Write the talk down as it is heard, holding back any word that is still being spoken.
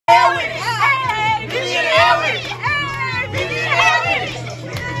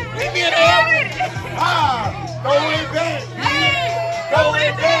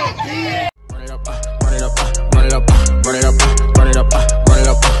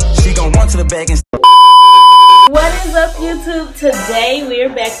the back and. What is up, YouTube? Today we're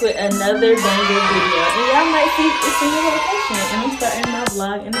back with another banger video, and y'all might see it's a new location, and I'm starting my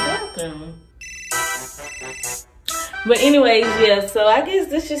vlog in the bathroom. But anyways, yeah, so I guess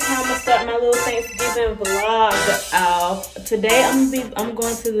this is just how I'm gonna start my little Thanksgiving vlog off. Today I'm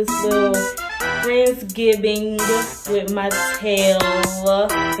going to this little Friendsgiving with my tail.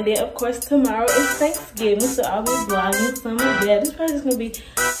 And then of course tomorrow is Thanksgiving, so I'll be vlogging some of that. This probably just gonna be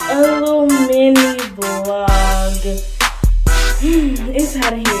a little mini vlog. It's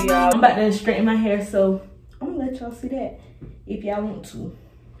hot in here, y'all. I'm about to straighten my hair, so I'm gonna let y'all see that if y'all want to.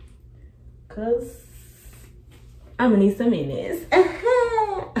 Cause I'm gonna need some minutes.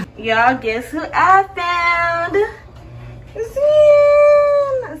 Y'all, guess who I found?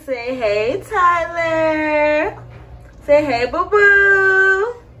 Say hey, Tyler. Say hey, boo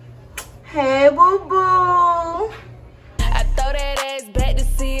boo. Hey, boo boo. I throw that ass back to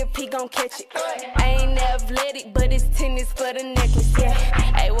see if he gon' catch it. I ain't athletic, but it's tennis for the necklace, yeah.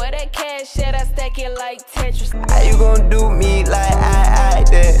 Hey, where that cash at? I stack it like Tetris. How you gon' do me like I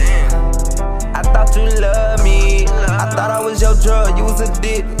that? I thought you loved me. I thought I was your drug, you was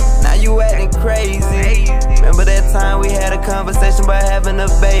addicted. Now you acting crazy. Remember that time we had a conversation about having a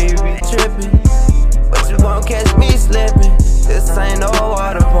baby? Tripping, but you won't catch me slipping. This ain't no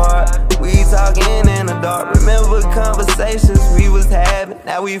water park. We talking in the dark. Remember conversations we was having.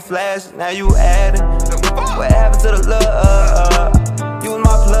 Now we flashing, now you adding. What happened to the love? You was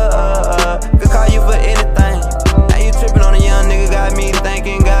my plug. Could call you for anything. Now you tripping on a young nigga. Got me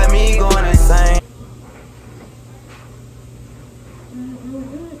thinking, got me going insane.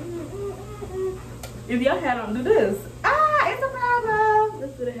 If your hair don't do this, it's a problem.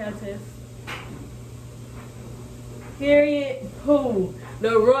 Let's do the hair test. Period. Who?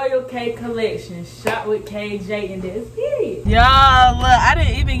 The Royal K Collection. Shot with KJ and this. Period. Y'all, look, I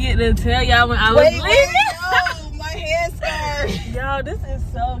didn't even get to tell y'all when I was leaving. No, my hair scarred. Y'all, this is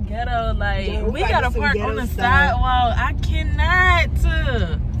so ghetto. Like, yeah, we gotta park on the sidewalk. I cannot.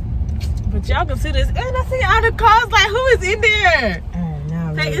 But y'all can see this. And I see all the cars. Like, who is in there?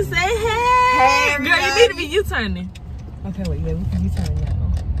 Say hey. Hey, girl, you need to be U-turning. Okay, wait, yeah, we can U-turn now.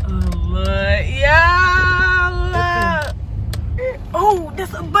 Oh, Lord. Y'all. Oh,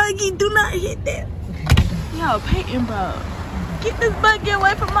 that's a buggy. Do not hit that. Y'all, Peyton, bro. Get this buggy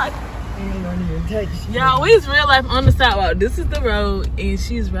away from my... Ain't gonna even touch you. Y'all, we is real life on the sidewalk. This is the road, and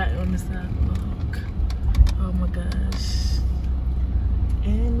she's right on the sidewalk. Oh, my gosh.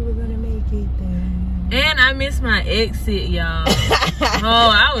 And we're gonna make it there. And I missed my exit, y'all. Oh,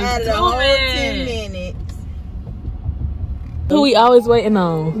 I was At the whole 10 minutes. Who we always waiting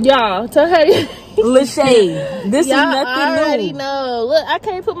on? Y'all, tell her. Lachey, this is nothing new. I already know. Look, I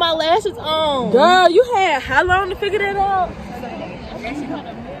can't put my lashes on. Girl, you had how long to figure that out?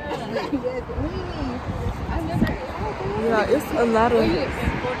 Yeah, it's a lot of.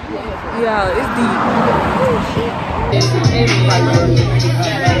 Yeah, it's deep.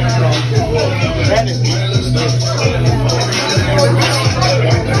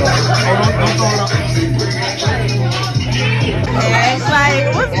 Yeah, it's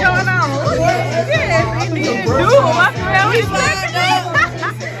like, what's going on? Yes, he did do it. What's real? He's like,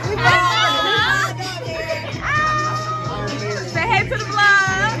 say hey to the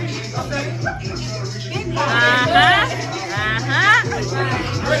vlog.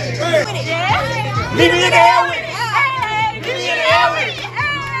 Leave me in there with it. Leave me in there with it.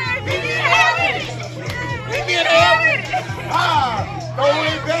 Leave me in there with it. Go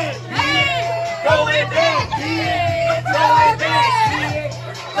with that. Go with that. Go with that.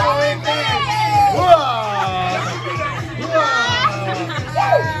 Go with that.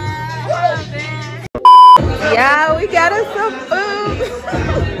 Yeah, we got us some food.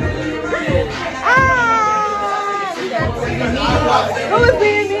 Who is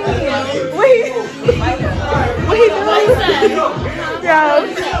being mean? What he doing?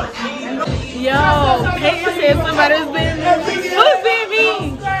 Yo, Peyton said somebody's being mean. Who's being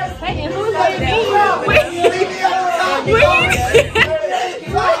mean? Peyton, who's being mean? What he doing?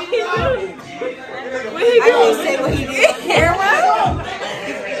 What he doing? I just said what he did.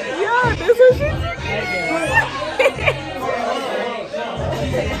 Yo, this is what she did.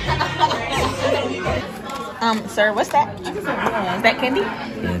 Sir, what's that? Is that candy?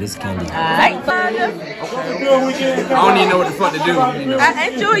 Yeah, this candy. Alright. I don't even know what the fuck to do. I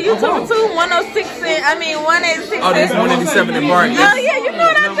enjoy YouTube too. 186. Oh, there's 187 in Barton. Oh yeah, you know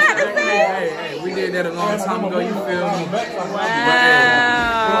what I'm about to say. Hey, we did that a long time ago. You feel me? Wow.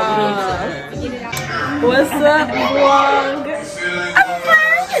 What's up, vlog?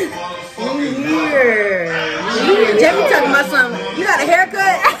 I'm here. Jeffy talking about something. You got a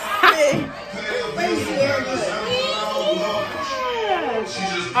haircut?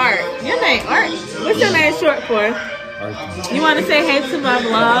 name? Art? What's your name short for? You want to say hey to my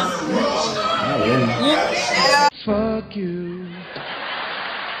vlog? Fuck you.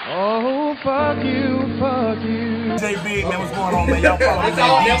 Oh, fuck you, fuck you. DJ Big, man, what's going on, man? Y'all follow me,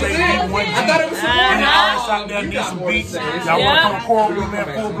 man. DJ Big 1G. And the artists out there need some beats. Y'all want to come record with me, man?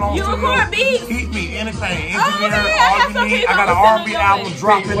 Full blown. You record beats? Heat me, anything. Engineer, all you need. I got an R&B album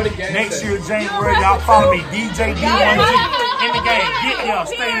dropping next year, January. Y'all follow me, DJ Big 1G. In the game. Get here,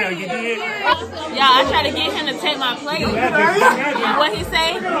 stay here, you did? Y'all, I try to get him to take my place. What he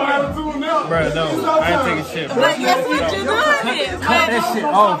say? Bro, no, I ain't taking shit, bro. But guess what you doing? Cut that shit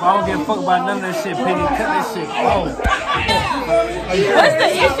off. I don't give a fuck about none of that shit, Penny. Cut that shit off. What's the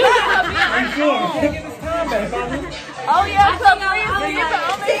issue? Oh yeah, so Friendsgiving can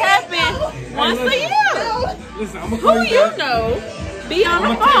only happen once a year. Listen, I'm gonna Who you know be on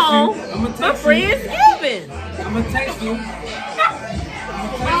the phone for Friendsgiving? I'm gonna text you.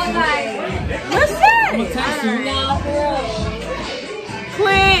 What's that? I'm gonna text you.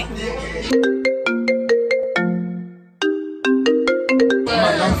 Click.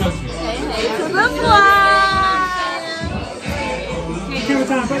 To the vlog. Give me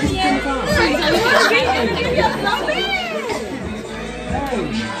time, baby. Give me time.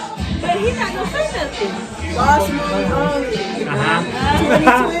 But he's not gonna say nothing. Boss man only.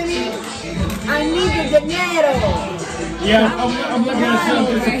 2020. I need the dinero. Yeah, I'm looking at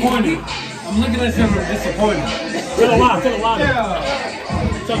something disappointed. I'm looking at something disappointed. Tell a lie.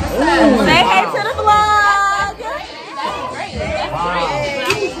 Say hey to the vlog.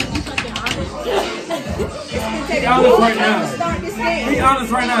 Be honest right now. Be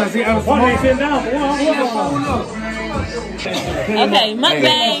honest right now. See, I was sitting down. Okay,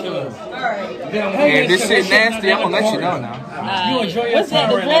 mukbang. Hey, this shit nasty. I'm gonna let you know now. You enjoy your What's that?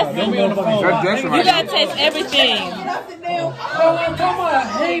 time The right now. dressing? Don't be on the phone. That dressing You right gotta now. taste everything. Come on,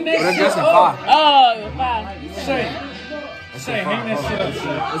 hang But that that shit dressing up. fire. Oh, fine. Say, hang that shit up, shit.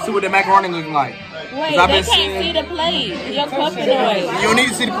 Let's see what the macaroni looking like. Wait, I've they been can't seeing- see the plate. Your cup in the way. You don't need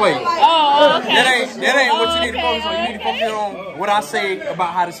to see the plate. Oh, okay. That ain't what you need to Okay, focus on. You need to focus on what I say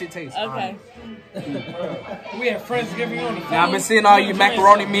about how the shit tastes. Okay. We had Friendsgiving on the phone. Now I've been seeing all you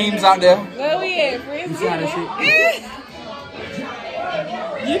macaroni memes out there. Where we at, Friendsgiving?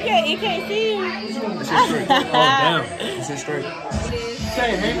 You can't see you. That shit straight. Damn. That shit straight.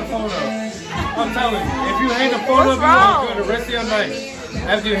 Say, hang the phone up. I'm telling you, if you hang the phone up, you gonna do the rest of your night.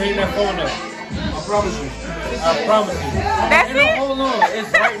 After you hang that phone up. I promise you. I promise you. That's And it? hold on,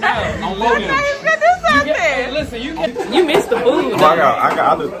 it's right now. I'm loading. Hey, listen, you can. You missed the food. Well, I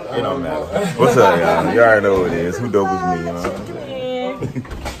got, it don't matter. What's up, y'all? You already know what it is. Who dope is me, you know?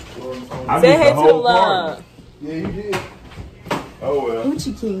 Say hey to the vlog. Yeah, you did. Oh, well.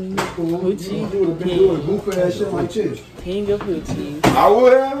 Hoochie King. Hoochie. Goofy ass shit like this. King of Hoochie. I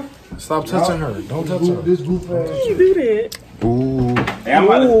would have. Stop touching her. Don't touch her. This goofy ass shit. Do that. Ooh. Hey, I'm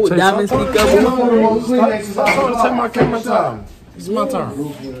about to Ooh, diamond Stop sneaker. Stop take my camera time. It's my turn.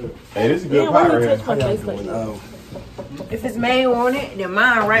 Hey, this is good Why pie you right touch here. my face like that? If his man on it, then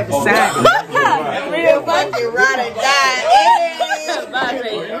mine right beside it. Real Fucking ride or die. Bye,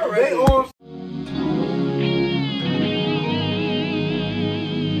 baby. They all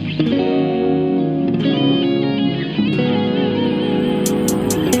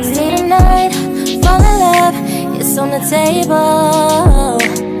Tonight, fall in love, it's on the table.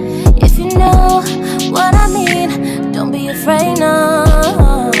 If you know what I mean, don't be afraid, no.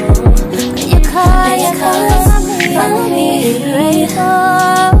 Your colors, follow me,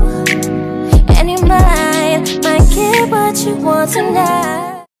 grateful. And you might get what you want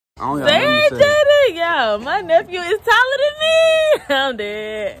tonight. Say hey to the yo. My nephew is taller than me. I'm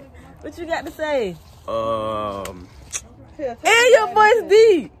dead. What you got to say? And your voice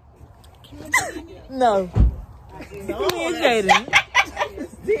deep. No. Me and Jaden.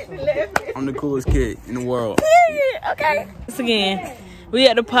 I'm the coolest kid in the world. Okay. Once again, we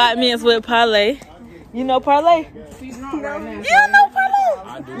at the apartments with Parlay. You know Parlay? You don't know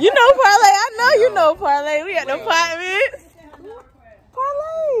Parlay? You know Parlay. I know you know Parlay. We at the apartments.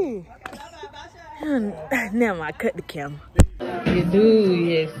 Parlay. Now I cut the camera. You do,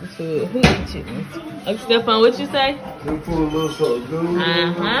 yes. So, who eat chicken? Okay, Stefan, what you say? Uh-huh.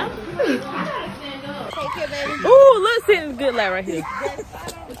 Ooh, look, sitting good light right here.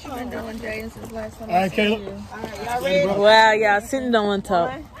 What you been doing, Jay, since last time? All right, Caleb. Wow, y'all sitting don't want to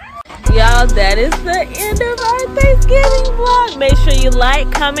talk. Y'all, that is the end of our Thanksgiving vlog. Make sure you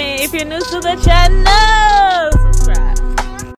like, comment if you're new to the channel.